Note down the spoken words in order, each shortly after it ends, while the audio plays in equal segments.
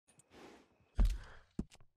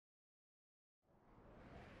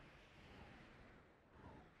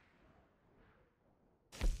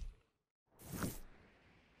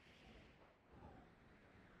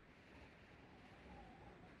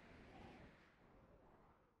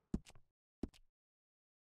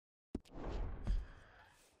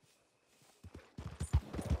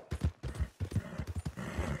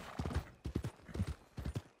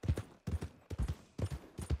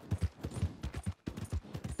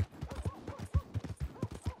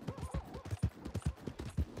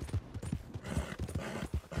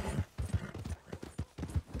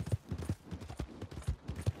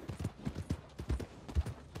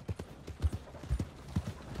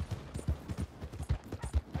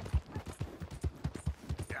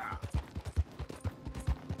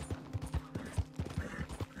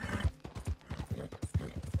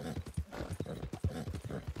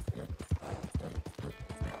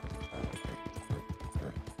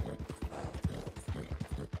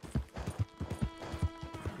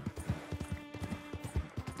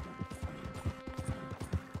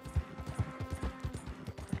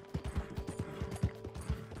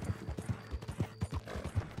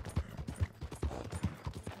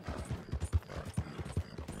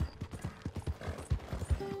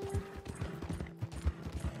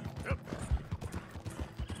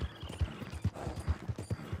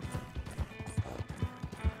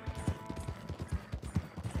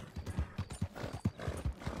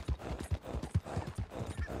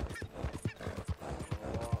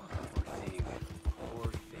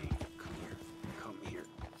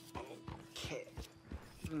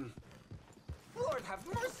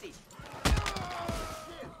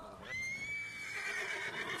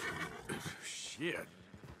Shit.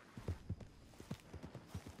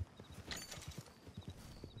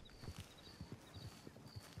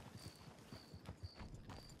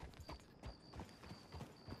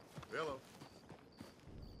 Hello.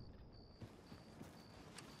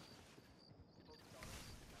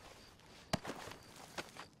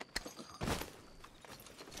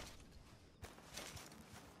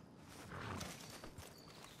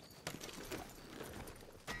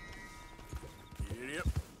 Yep.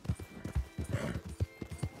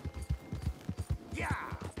 Yeah!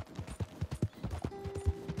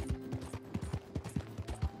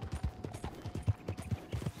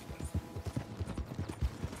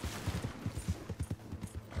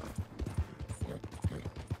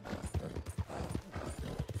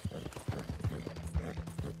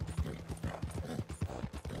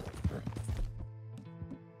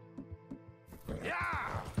 Yeah!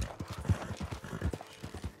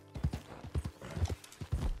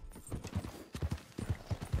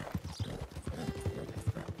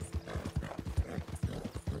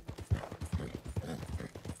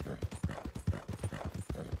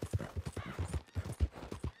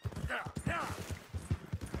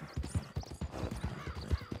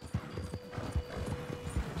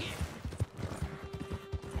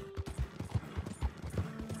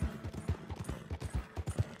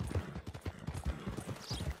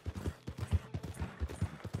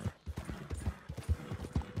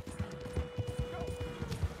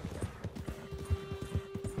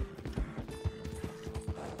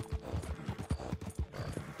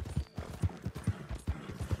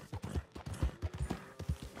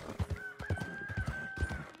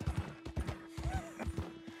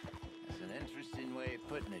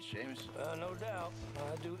 Putting it, Seamus. No doubt.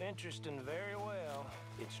 I do interesting very well.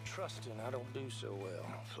 It's trusting I don't do so well.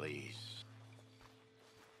 Please.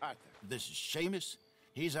 Arthur, this is Seamus.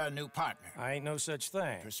 He's our new partner. I ain't no such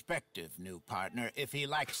thing. Prospective new partner, if he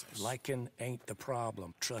likes us. Liking ain't the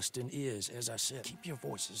problem. Trusting is. As I said, keep your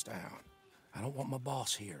voices down. I don't want my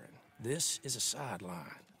boss hearing. This is a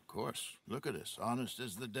sideline. Of course. Look at us. Honest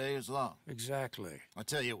as the day is long. Exactly. I'll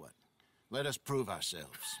tell you what. Let us prove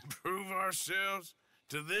ourselves. Prove ourselves?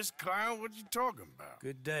 To this clown? What you talking about?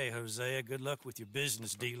 Good day, Hosea. Good luck with your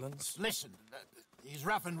business dealings. Listen, he's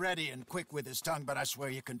rough and ready and quick with his tongue, but I swear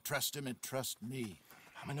you can trust him and trust me.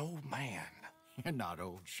 I'm an old man. You're not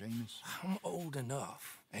old, Seamus. I'm old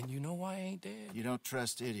enough. And you know I ain't dead? You don't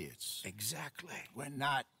trust idiots. Exactly. We're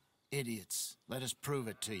not idiots. Let us prove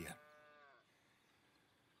it to you.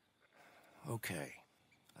 Okay.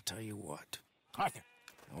 I'll tell you what. Arthur.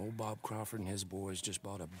 Old Bob Crawford and his boys just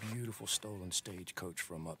bought a beautiful stolen stagecoach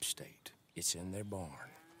from upstate. It's in their barn.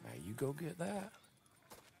 Now you go get that,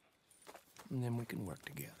 and then we can work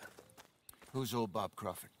together. Who's old Bob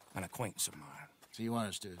Crawford? An acquaintance of mine. So you want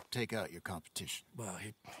us to take out your competition? Well,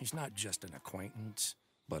 he's not just an acquaintance,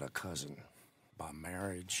 but a cousin. By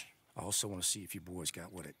marriage. I also want to see if you boys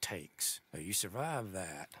got what it takes. Now, you survive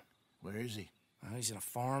that. Where is he? He's in a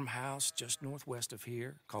farmhouse just northwest of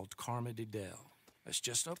here called Carmody Dell. It's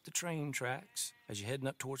just up the train tracks as you're heading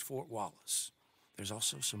up towards Fort Wallace. There's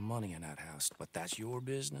also some money in that house, but that's your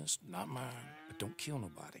business, not mine. But don't kill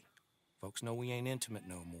nobody. Folks know we ain't intimate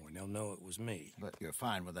no more, and they'll know it was me. But you're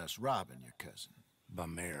fine with us robbing your cousin. By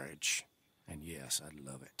marriage. And yes, I'd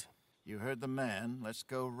love it. You heard the man. Let's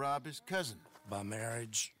go rob his cousin. By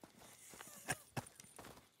marriage.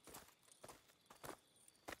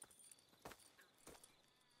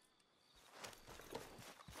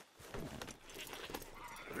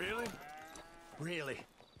 Really? Really.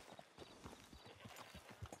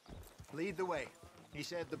 Lead the way. He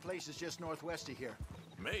said the place is just northwest of here.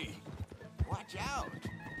 Me? Watch out!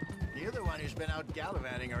 You're the one who's been out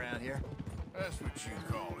gallivanting around here. That's what you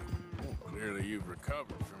call it. Well, clearly you've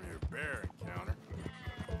recovered from your bear encounter.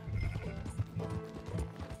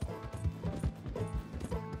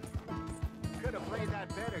 Could have played that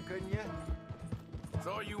better, couldn't you?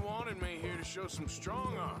 Thought you wanted me here to show some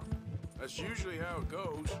strong arm. That's usually how it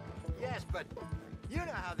goes. Yes, but you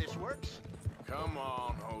know how this works. Come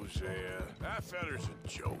on, Hosea. That feller's a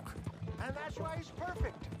joke. And that's why he's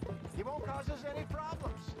perfect. He won't cause us any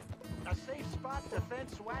problems. A safe spot to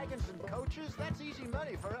fence wagons and coaches, that's easy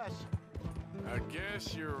money for us. I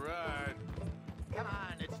guess you're right. Come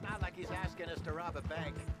on, it's not like he's asking us to rob a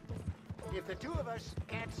bank. If the two of us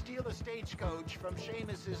can't steal a stagecoach from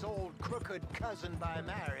Seamus's old crooked cousin by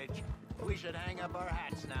marriage, we should hang up our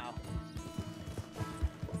hats now.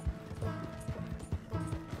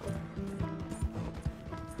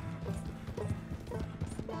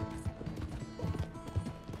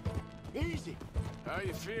 Easy. How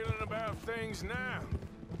you feeling about things now?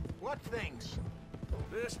 What things?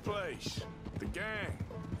 This place, the gang.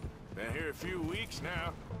 Been here a few weeks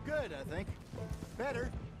now. Good, I think. Better.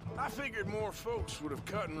 I figured more folks would have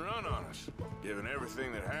cut and run on us, given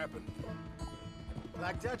everything that happened.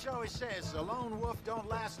 Like Dutch always says, a lone wolf don't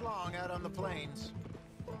last long out on the plains.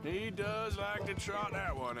 He does like to trot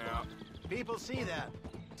that one out. People see that,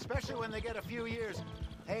 especially when they get a few years.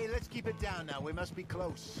 Hey, let's keep it down now. We must be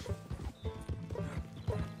close.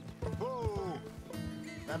 Whoa!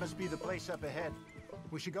 That must be the place up ahead.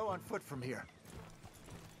 We should go on foot from here.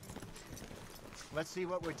 Let's see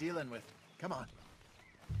what we're dealing with. Come on.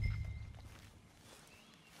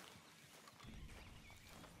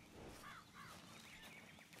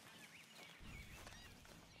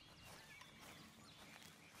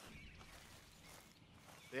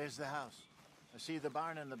 There's the house. I see the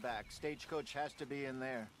barn in the back. Stagecoach has to be in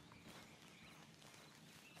there.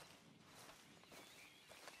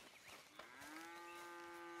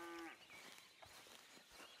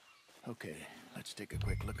 Okay, let's take a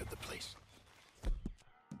quick look at the place.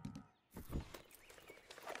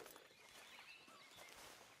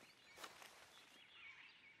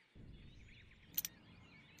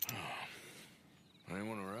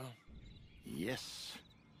 Anyone around? Yes.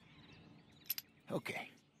 Okay.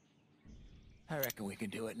 I reckon we can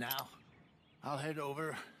do it now. I'll head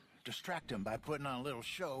over, distract him by putting on a little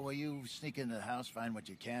show while you sneak into the house, find what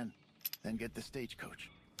you can, then get the stagecoach.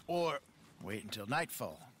 Or wait until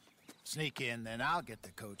nightfall. Sneak in, then I'll get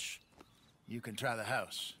the coach. You can try the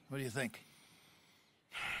house. What do you think?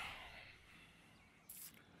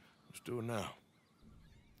 Let's do it now.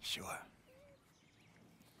 Sure.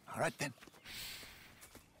 All right, then.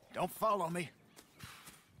 Don't follow me.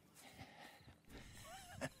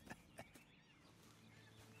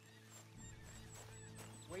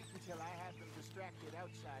 Wait until I have them distracted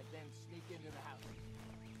outside, then sneak into the house.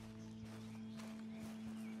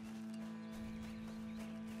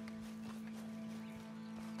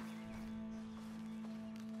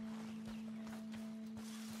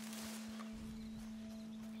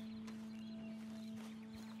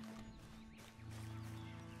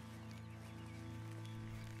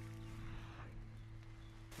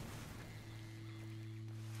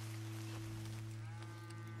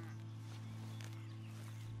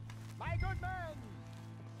 My good man!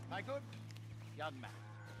 My good young man.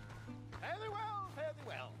 Fare thee well, fare thee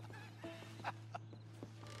well.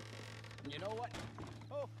 You know what?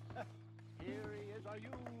 Oh, here he is. Are you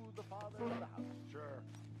the father of the house? Sure.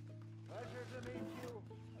 Pleasure to meet you.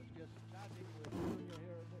 I was just chatting with Junior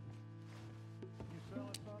here a bit. You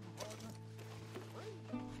selling something, partner?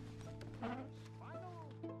 Final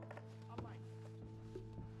alignment.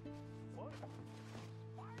 What?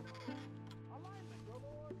 Final alignment, your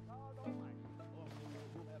Lord God Almighty. Oh,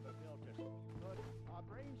 whoever built it. But our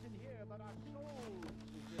brains in here, but our souls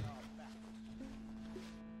is in our backs.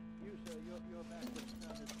 You, sir, your back is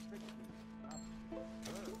sounded strictly.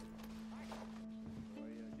 Sure. For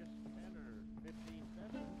you, just 10 or 15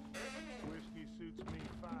 cents. Whiskey suits me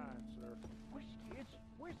fine, sir. Whiskey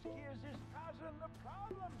is his causing the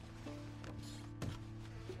problem.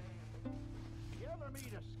 You ever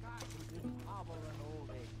meet a Scot who didn't hobble in old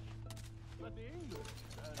age? But the English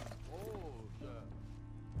and old,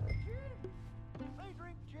 gin. They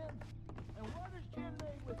drink gin. And what is gin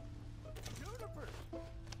made with? Junipers.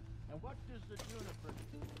 And what does the juniper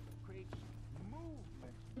do? Creates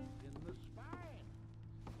movement in the spine.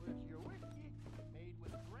 Whereas your whiskey, made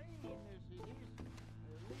with grain as it is,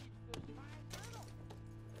 leaves the spine brittle.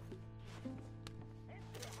 Hence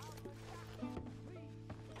the Howland Doctor, please.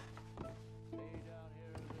 Stay down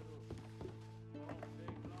here a little. Won't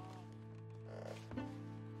take long.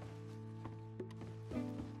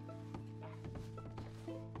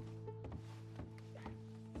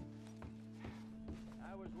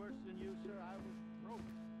 I was worse than you, sir. I was broke.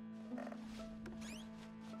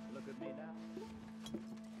 Look at me now.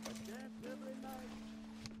 I dance every night.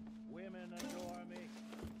 Women adore me.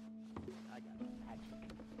 I got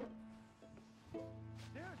magic.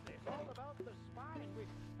 Seriously, it's all about the spine. We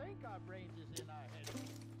think our brains is in our head,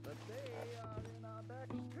 but they are in our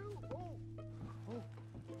backs too. Oh,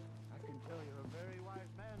 I can tell you're a very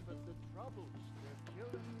wise man, but the troubles, they're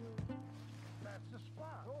killing you. That's the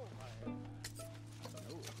spot. Oh, my head. I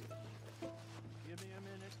know it is. Give me a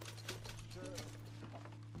minute, sir.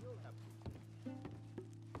 You'll have to.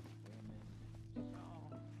 Women,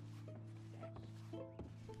 song, dance.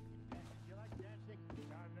 Dance. You like dancing?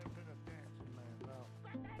 I've never been a dancing man, no.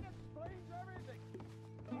 That explains everything.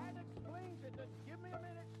 That explains it. Just give me a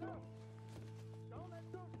minute, sir. Don't let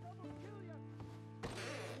those troubles kill you.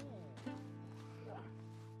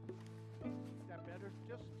 Is that better?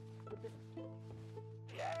 Just a bit.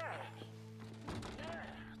 Yeah.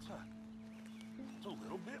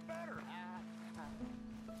 bit better.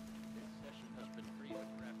 This session has been free of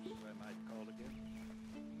reps, I might call again.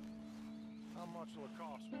 How much will it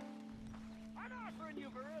cost me? I'm offering you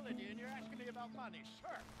virility, and you're asking me about money,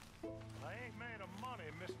 sir. I ain't made of money,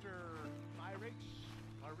 Mr. My rates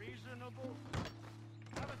are reasonable.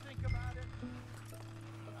 Have a think about it.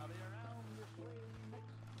 I'll be around this way next.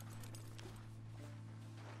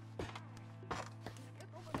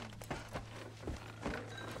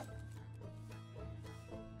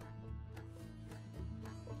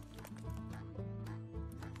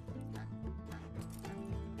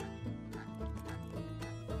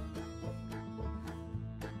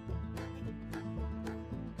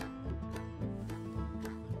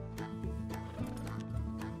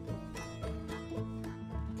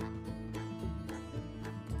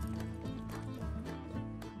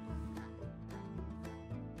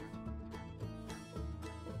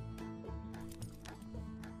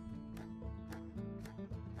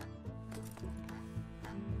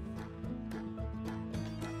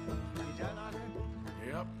 You done, Arthur?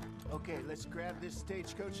 Yep. Okay, let's grab this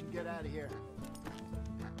stagecoach and get out of here.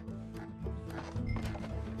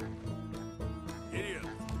 Idiot.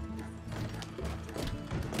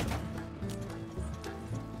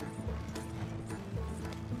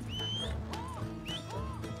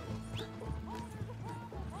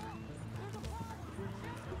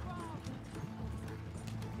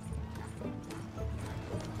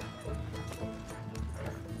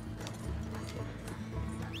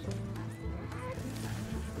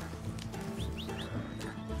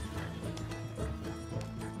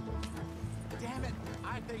 Damn it!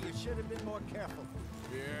 Arthur, you should have been more careful.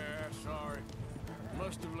 Yeah, sorry.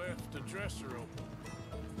 Must have left the dresser open.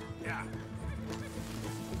 Yeah.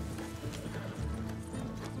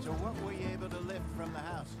 So what were you able to lift from the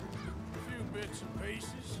house? A few bits and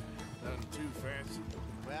pieces. Nothing too fancy.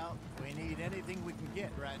 Well, we need anything we can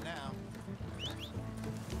get right now.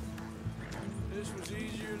 This was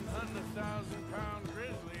easier than hunting a 1,000-pound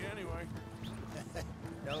grizzly anyway.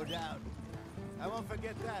 No doubt. I won't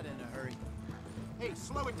forget that in a hurry. Hey,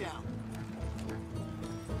 slow it down.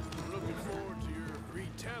 I'm looking forward to your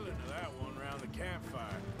retelling of that one around the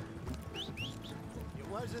campfire. It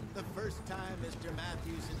wasn't the first time Mr.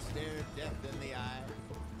 Matthews had stared death in the eye.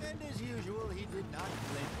 And as usual, he did not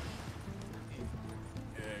flinch.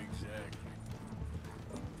 Yeah, exactly.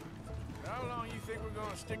 How long you think we're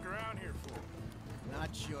gonna stick around here for?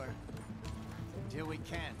 Not sure. Until we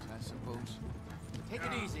can't, I suppose. Take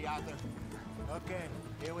it easy, Arthur. Okay,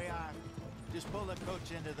 here we are. Just pull the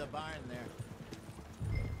coach into the barn there.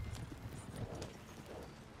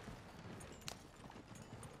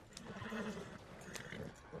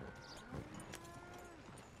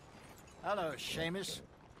 Hello, Seamus.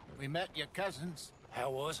 We met your cousins. How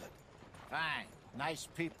was it? Fine. Nice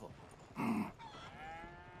people.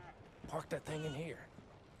 Park that thing in here.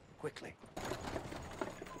 Quickly.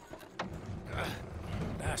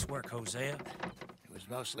 Nice work, Hosea. It was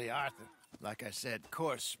mostly Arthur. Like I said,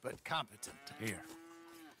 coarse but competent. Here.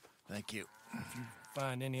 Thank you.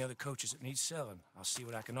 Find any other coaches that need selling. I'll see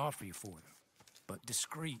what I can offer you for them. But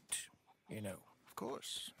discreet, you know. Of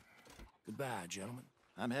course. Goodbye, gentlemen.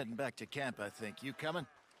 I'm heading back to camp, I think. You coming?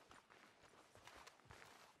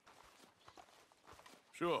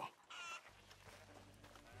 Sure.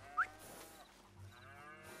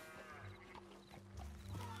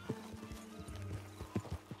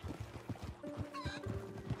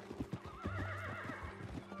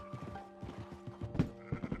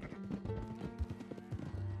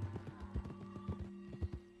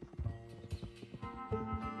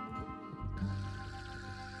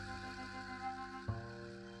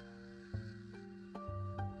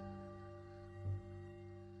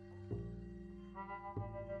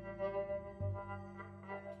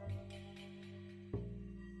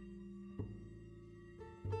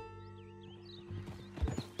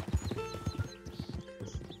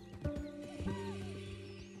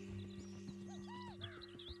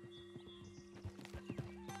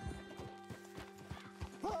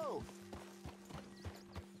 Whoa!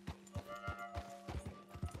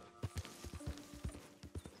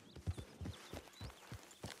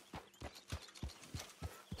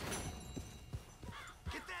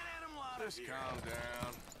 Get that animal out Just calm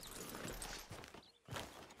down.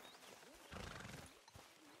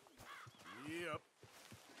 Yep.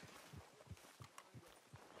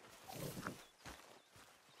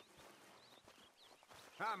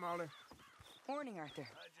 Hi, Molly. Morning, Arthur.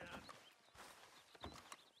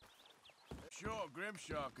 Sure,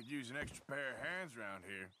 Grimshaw could use an extra pair of hands around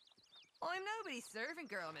here. I'm nobody's servant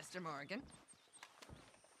girl, Mr. Morgan.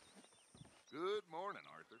 Good morning,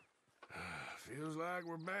 Arthur. Feels like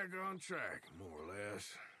we're back on track, more or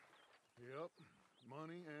less. Yep,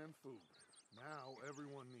 money and food. Now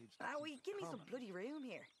everyone needs to Owie, give me some bloody room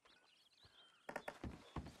here.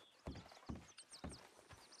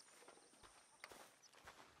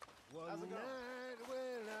 One night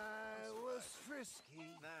when I was frisky,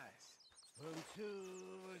 Nice. from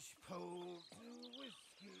too much pole to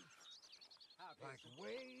whiskey, like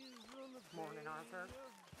waves on the Morning, Arthur.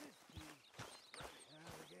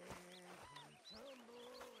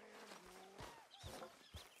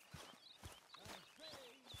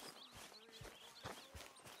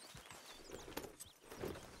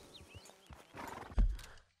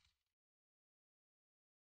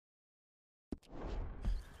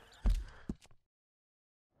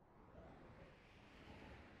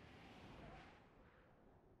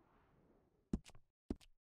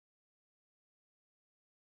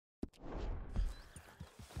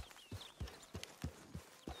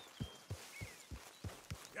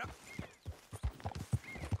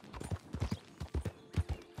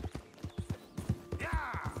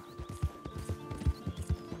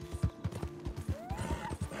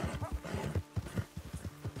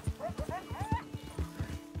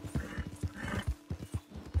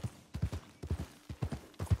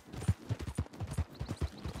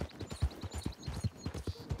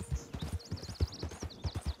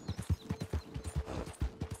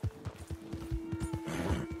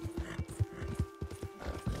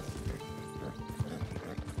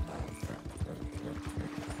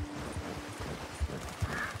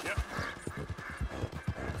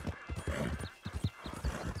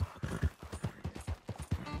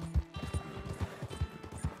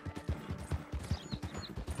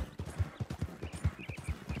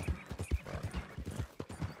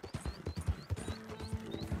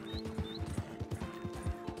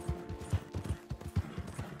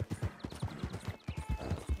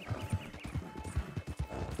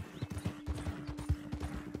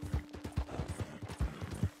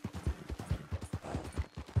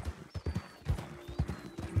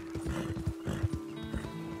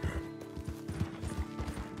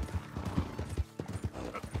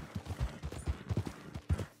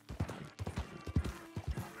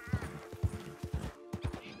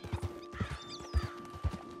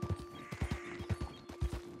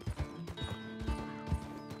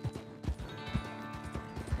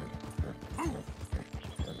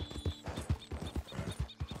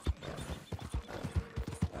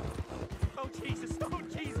 Oh, Jesus! Oh,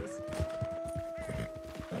 Jesus!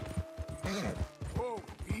 Whoa,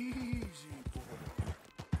 easy, boy.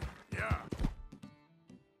 Yeah.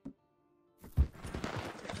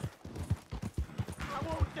 I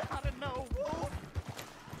won't down and no.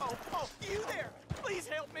 Oh, you there! Please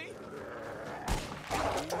help me!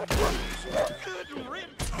 Good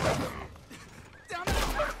riddance! Down and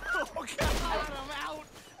out! Oh, God, I'm out!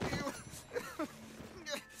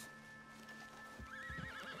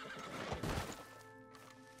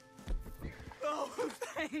 Oh,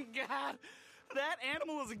 thank God! That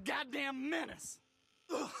animal is a goddamn menace!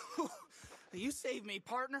 You saved me,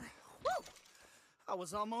 partner. Woo! I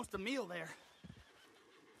was almost a meal there.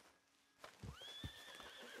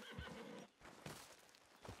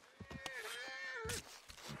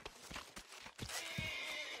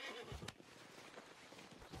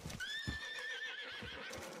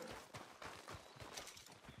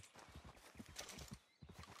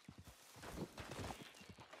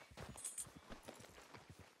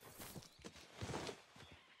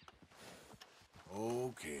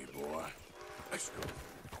 Okay, boy. Let's go.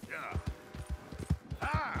 Yeah.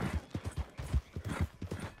 Ah!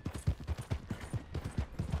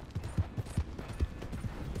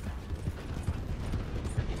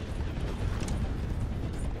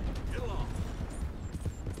 Get along.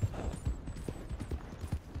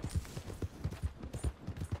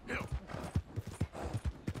 Hill.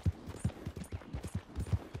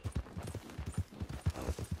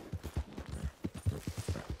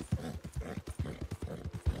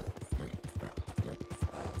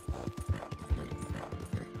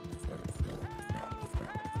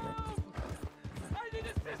 I need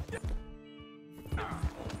assistance!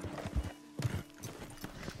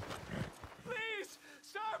 Please!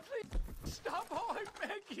 Sir, please! Stop! Oh, I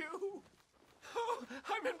beg you! Oh,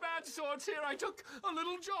 I'm in bad sorts here. I took a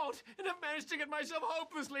little jaunt and have managed to get myself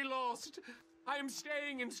hopelessly lost. I am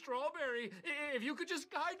staying in Strawberry. If you could just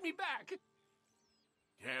guide me back.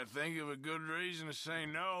 Can't think of a good reason to say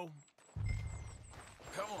no.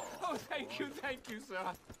 Come on. Oh, thank you,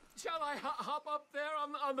 sir. Shall I hop up there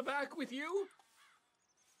on the back with you?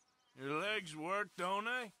 Your legs work, don't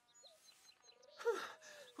they?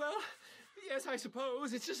 Well, yes, I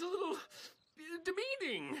suppose. It's just a little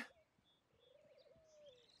demeaning.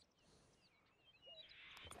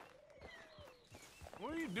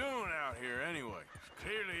 doing out here anyway?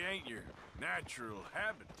 Clearly ain't your natural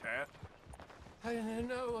habitat.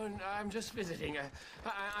 No, I'm just visiting.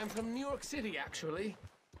 I'm from New York City, actually.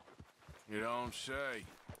 You don't say.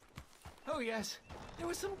 Oh, yes. There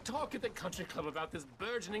was some talk at the country club about this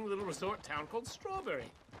burgeoning little resort town called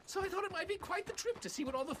Strawberry. So I thought it might be quite the trip to see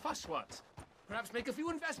what all the fuss was. Perhaps make a few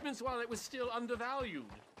investments while it was still undervalued.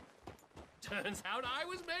 Turns out I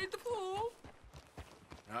was made the fool.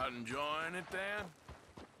 Not enjoying it, then?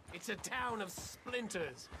 It's a town of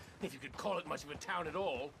splinters, if you could call it much of a town at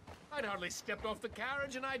all. I'd hardly stepped off the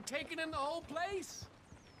carriage and I'd taken in the whole place.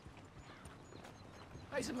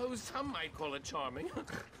 I suppose some might call it charming.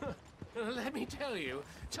 Let me tell you,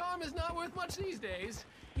 charm is not worth much these days.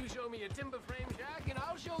 You show me a timber frame shack and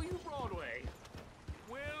I'll show you Broadway.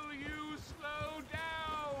 Will you slow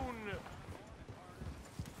down?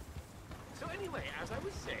 So anyway, as I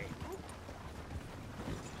was saying...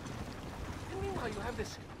 And meanwhile, you have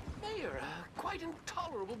this mayor, a quite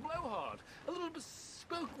intolerable blowhard. A little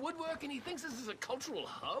bespoke woodwork, and he thinks this is a cultural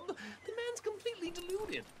hub? The man's completely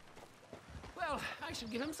deluded. Well, I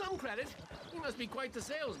should give him some credit. He must be quite the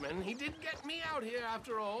salesman. He did get me out here,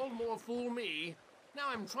 after all. More fool me. Now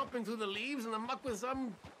I'm tromping through the leaves in the muck with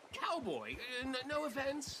some cowboy. No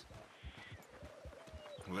offense.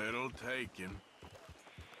 Little taken.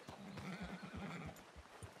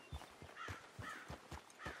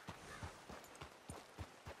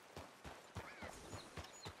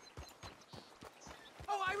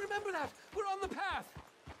 Oh, I remember that. We're on the path.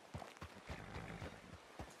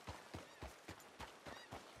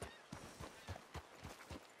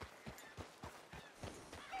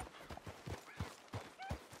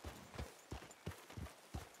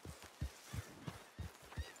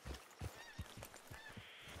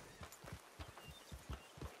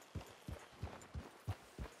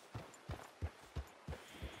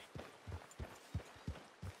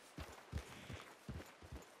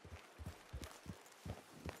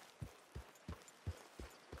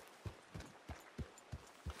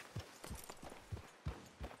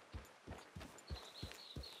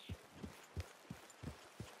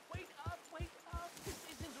 Wait up. This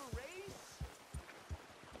isn't a race.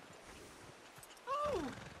 Oh,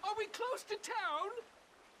 are we close to town?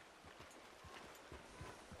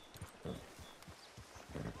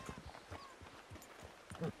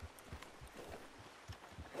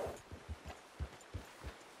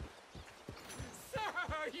 Sir,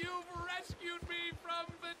 you've rescued me from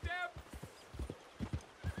the depths.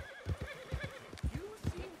 You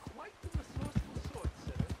seem quite the resourceful sort,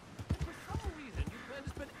 sir. If for some reason you plan to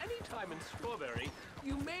spend any time in Strawberry,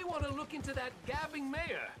 you may want to look into that gabbing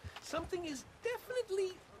mayor. Something is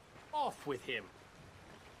definitely off with him.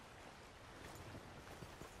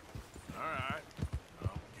 All right.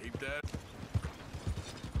 I'll keep that.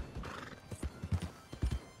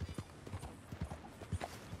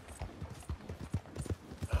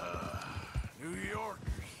 New Yorkers.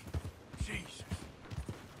 Jesus.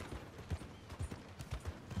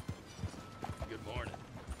 Good morning.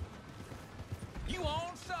 You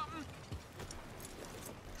on something?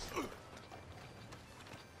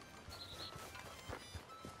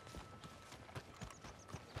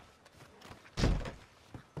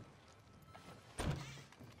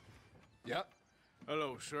 Yep.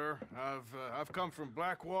 Hello, sir. I've come from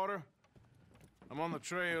Blackwater. I'm on the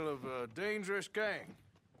trail of a dangerous gang.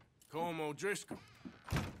 Colm O'Driscoll.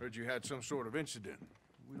 Heard you had some sort of incident.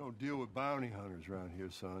 We don't deal with bounty hunters around here,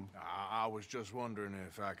 son. I was just wondering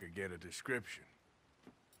if I could get a description.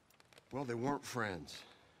 Well, they weren't friends.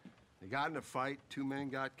 They got in a fight, 2 men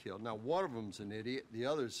got killed. Now, one of them's an idiot, the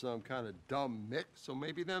other's some kind of dumb mick, so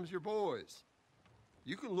maybe them's your boys.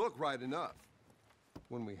 You can look right enough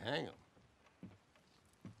when we hang them.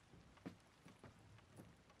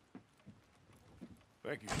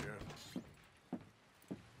 Thank you, Sheriff.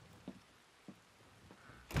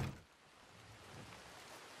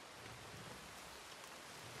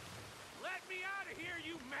 Let me out of here,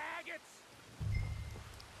 you maggots!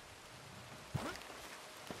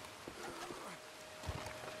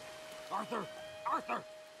 Arthur! Arthur!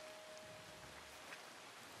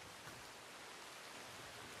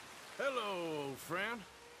 Hello, old friend.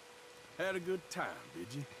 Had a good time,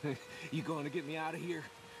 did you? You going to get me out of here?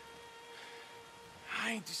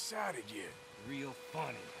 I ain't decided yet. Real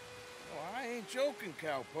funny. Oh, I ain't joking,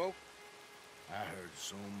 cowpoke. I heard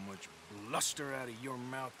so much bluster out of your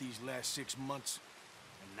mouth these last 6 months,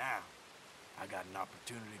 and now I got an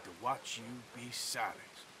opportunity to watch you be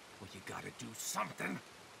silenced. Well, you gotta do something.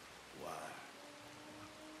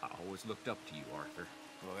 Why? I always looked up to you, Arthur.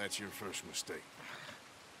 Well, that's your first mistake.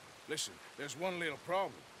 Listen, there's one little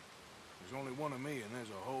problem. There's only one of me, and there's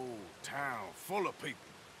a whole town full of people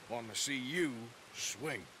Want to see you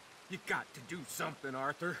swing. You got to do something,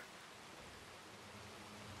 Arthur.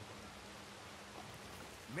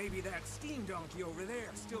 Maybe that steam donkey over there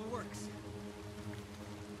still works.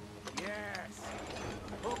 Yes.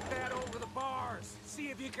 Hook that over the bars. See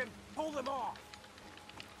if you can pull them off.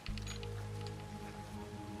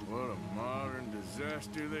 What a modern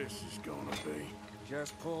disaster this is gonna be.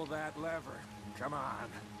 Just pull that lever. Come on.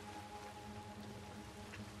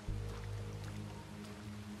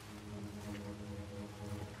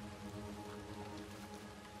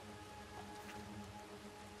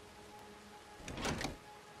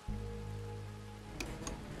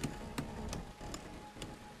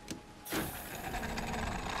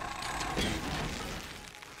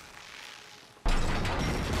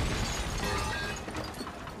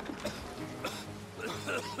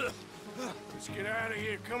 Let's get out of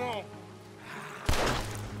here, come on.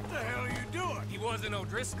 What the hell are you doing? He wasn't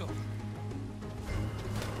O'Driscoll.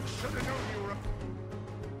 Should have known you were up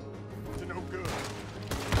to no good.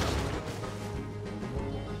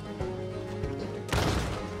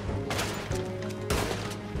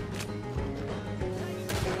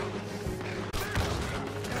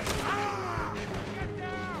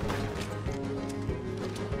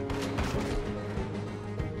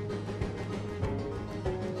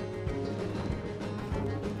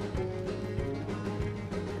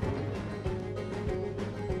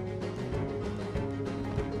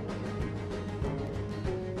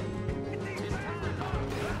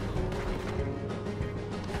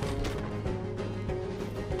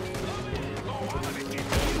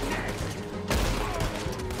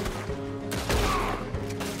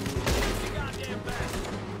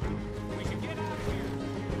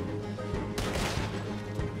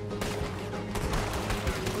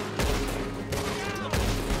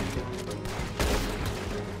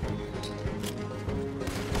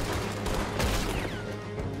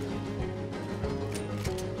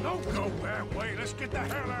 Let's get the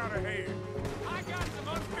hell out of here. I got some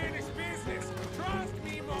unfinished business. Trust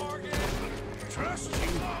me, Morgan. Trust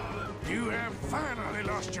you? You have finally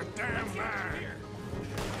lost your damn mind. Here.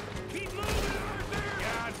 Keep moving, Arthur.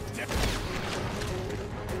 God damn.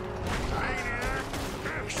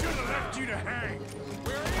 I should have left you to hang.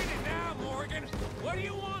 We're in it now, Morgan. What do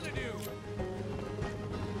you want to do?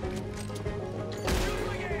 Shoot him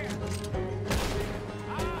again.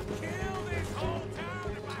 I'll kill this whole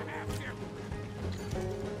town if I have to.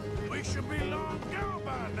 We should be long gone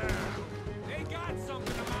by now. They got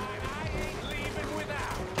something of mine I ain't leaving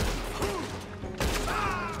without.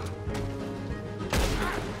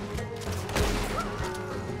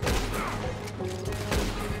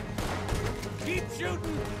 Keep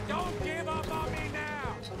shooting. Don't give up on me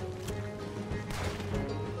now.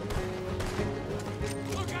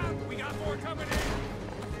 Look out. We got more coming in.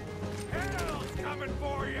 Hell's coming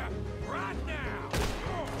for you. Right now.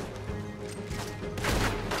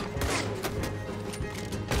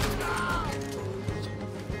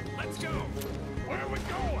 Let's go. Where are we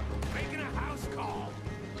going? Making a house call.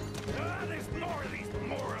 There's more of these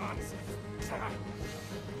morons.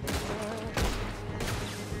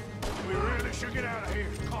 We really should get out of here.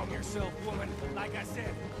 Calm yourself, woman. Like I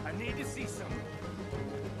said, I need to see some.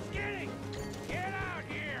 Skinny! Get out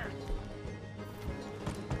here!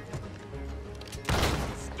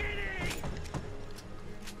 Skinny!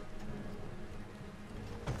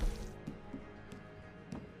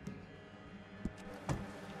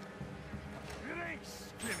 It ain't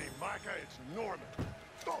Skinny, Micah, it's Norman.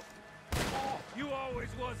 Oh. You always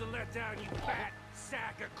was a letdown, you fat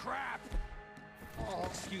sack of crap! Oh,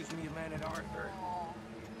 excuse me, man at Arthur.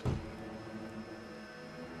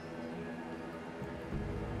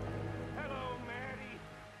 Hello, Maddie.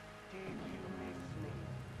 Did you miss me?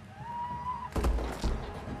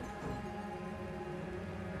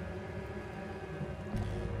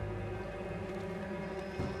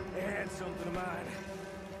 They had something of mine.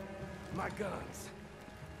 My guns.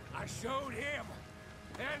 I showed him.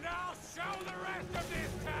 And I'll show the rest of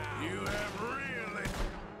this town! You have really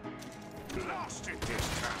lost it this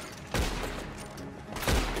time.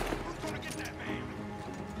 Who's gonna get that man?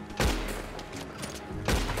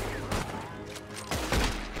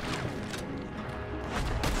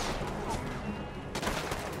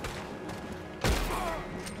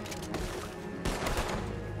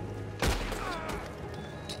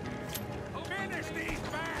 Finish these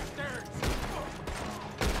bastards!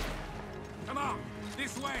 Come on,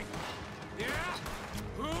 this way. Yeah?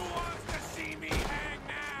 Who wants to see me hang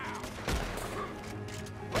now?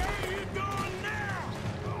 Where are you going now?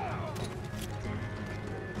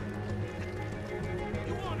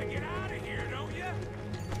 You want to get out of here, don't you?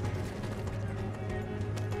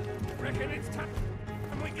 Reckon it's time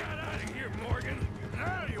we get got out of here, Morgan.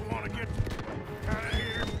 Now you want to get out of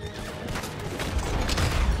here.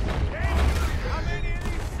 Hey, how many of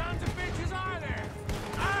these sons of bitches are there?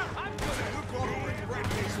 I'm gonna regret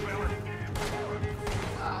this, fella.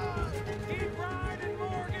 Keep riding,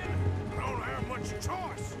 Morgan. I don't have much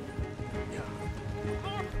choice.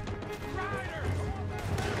 More riders.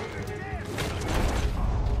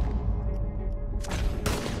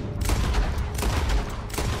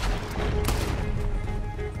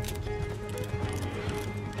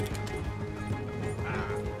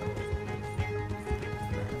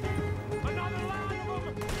 Another line of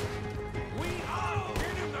them! We all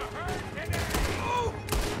get in the herd today!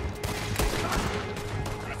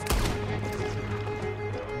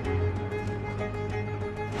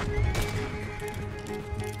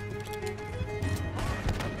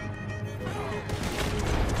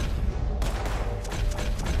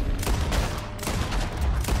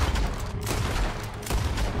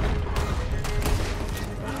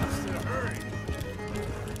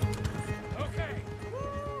 Okay.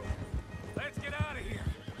 Let's get out of here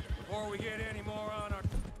before we get any more on our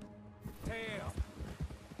tail.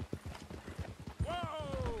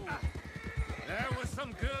 Whoa! That was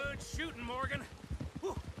some good shooting, Morgan.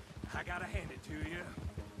 Whew. I gotta hand it to you.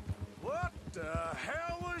 What the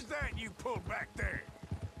hell was that you pulled back there?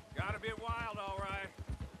 Got a bit wild, all right.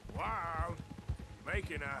 Wild?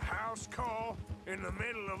 Making a house call in the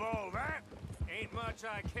middle of all that? Ain't much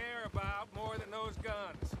I care about more than those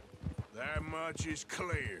guns. That much is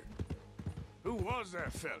clear. Who was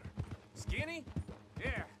that fella? Skinny?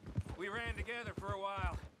 Yeah, we ran together for a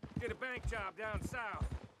while. Did a bank job down south.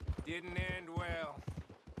 Didn't end well.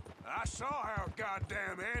 I saw how it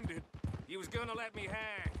goddamn ended. He was gonna let me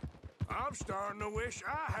hang. I'm starting to wish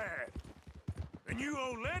I had. And you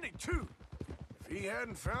owe Lenny, too. If he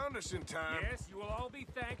hadn't found us in time... Yes, you will all be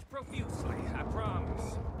thanked profusely, I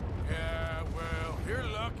promise. Yeah, well, you're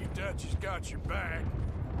lucky Dutch has got your back.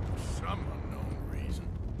 For some unknown reason.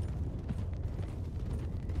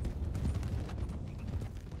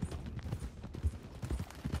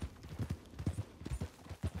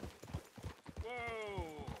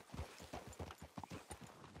 Whoa!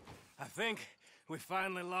 I think we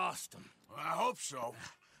finally lost him. Well, I hope so.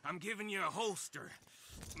 I'm giving you a holster.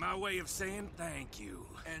 My way of saying thank you.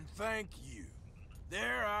 And thank you.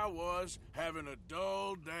 There I was, having a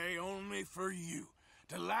dull day only for you.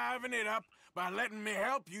 To liven it up by letting me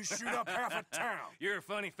help you shoot up half a town. You're a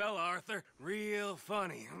funny fella, Arthur. Real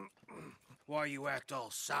funny. Why you act all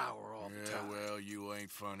sour all the time? Yeah, well, you ain't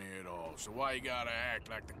funny at all. So why you gotta act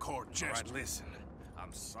like the court jester? All right, listen.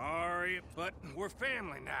 I'm sorry, but we're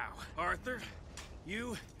family now. Arthur,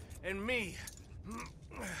 you and me.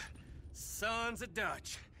 Sons of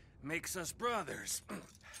Dutch. Makes us brothers.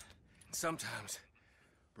 Sometimes,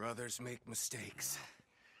 brothers make mistakes.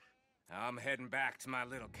 I'm heading back to my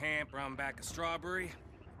little camp around back of Strawberry.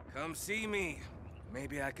 Come see me.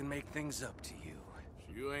 Maybe I can make things up to you.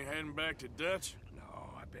 So you ain't heading back to Dutch?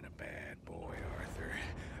 No, I've been a bad boy, Arthur.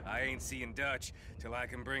 I ain't seeing Dutch till I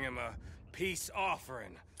can bring him a peace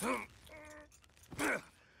offering.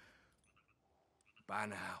 Bye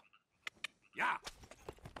now. Yeah!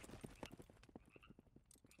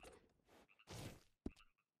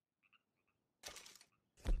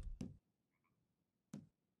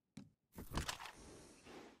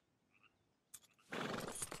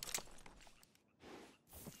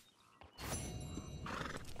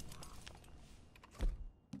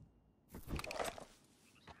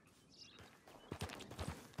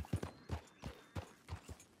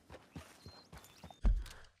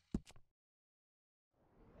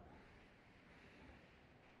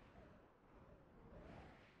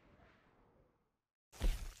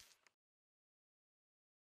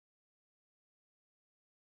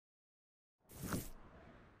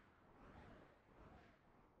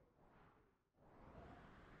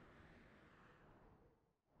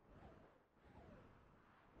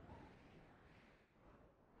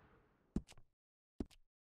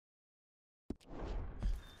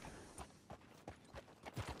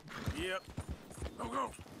 Yep. Go,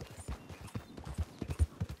 go.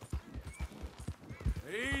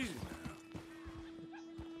 Easy now.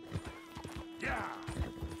 Yeah.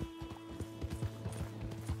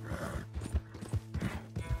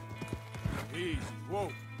 Easy.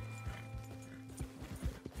 Whoa.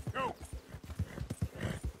 Go.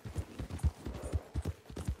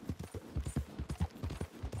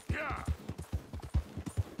 Yeah.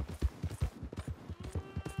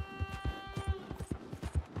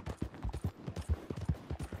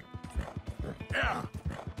 Yeah.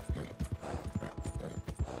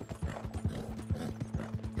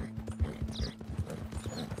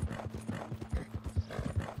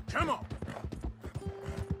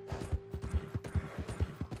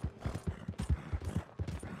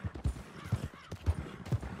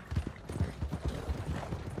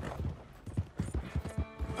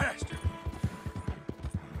 bastard!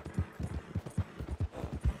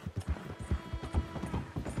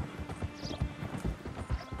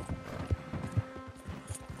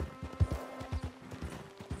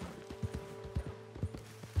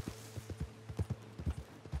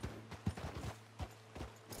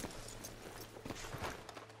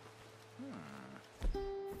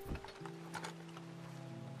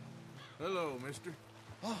 Hello, mister.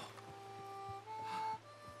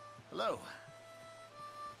 Hello.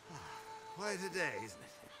 Quite a day, isn't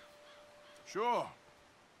it? Sure.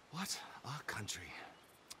 What a country.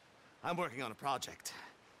 I'm working on a project.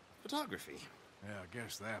 Photography. Yeah, I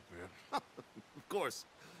guess that bit. Of course.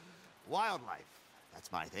 Wildlife.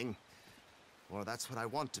 That's my thing. Or that's what I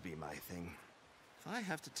want to be my thing. If I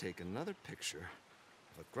have to take another picture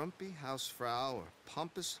of a grumpy housefrau or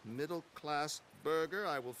pompous middle-class burger,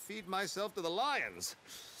 I will feed myself to the lions.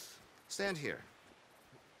 Stand here.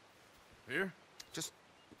 Here? Just...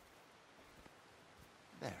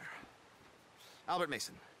 there. Albert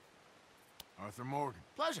Mason. Arthur Morgan.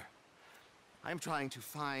 Pleasure. I'm trying to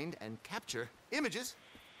find and capture images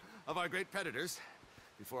of our great predators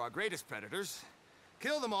before our greatest predators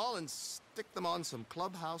kill them all and stick them on some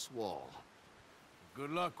clubhouse wall.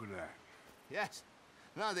 Good luck with that. Yes,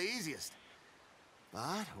 not the easiest.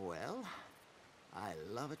 But, well, I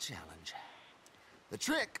love a challenge. The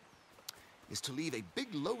trick is to leave a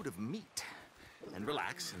big load of meat and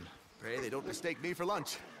relax and pray they don't mistake me for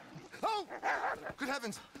lunch. Oh! Good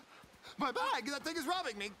heavens! My bag! That thing is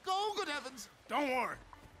robbing me! Oh, good heavens! Don't worry.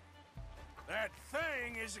 That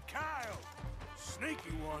thing is a coyote.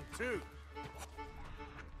 Sneaky one, too.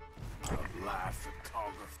 A live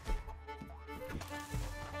photographer.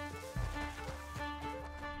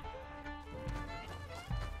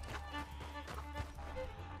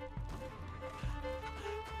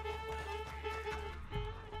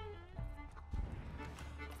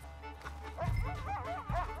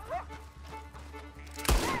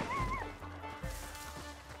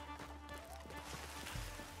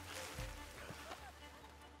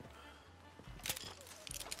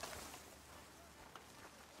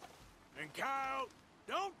 And Kyle,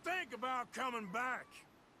 don't think about coming back.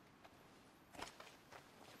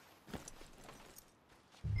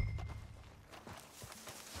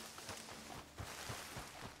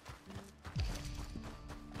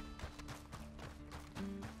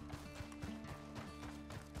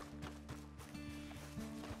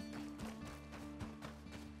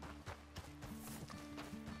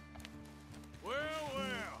 Well,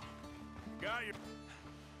 got your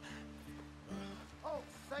Oh,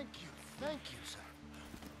 thank you. Thank you, sir.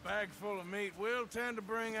 bag full of meat will tend to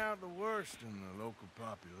bring out the worst in the local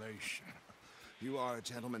population. You are a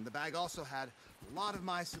gentleman. The bag also had a lot of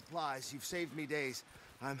my supplies. You've saved me days.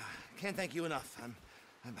 Can't thank you enough.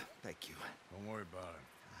 Thank you. Don't worry about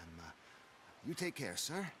it. You take care,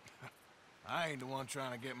 sir. I ain't the one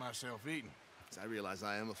trying to get myself eaten. I realize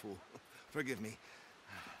I am a fool. Forgive me.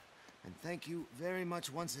 And thank you very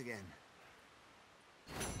much once again.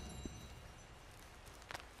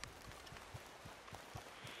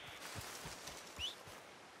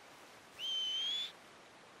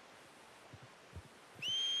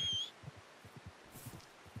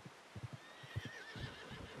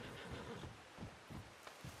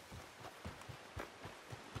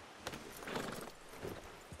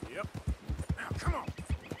 Yep. Now, come on.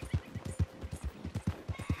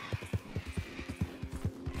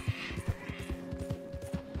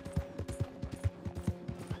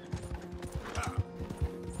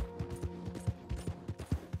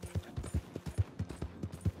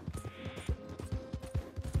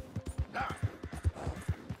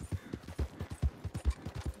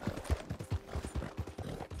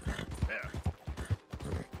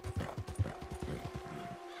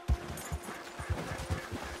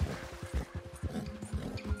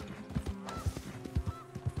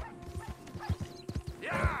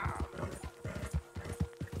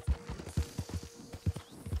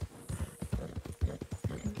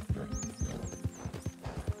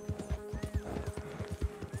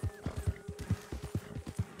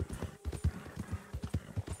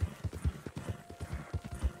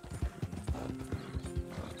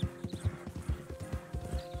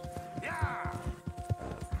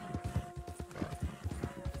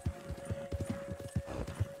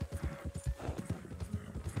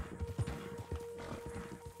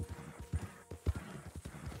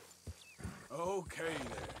 Okay,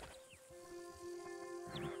 then.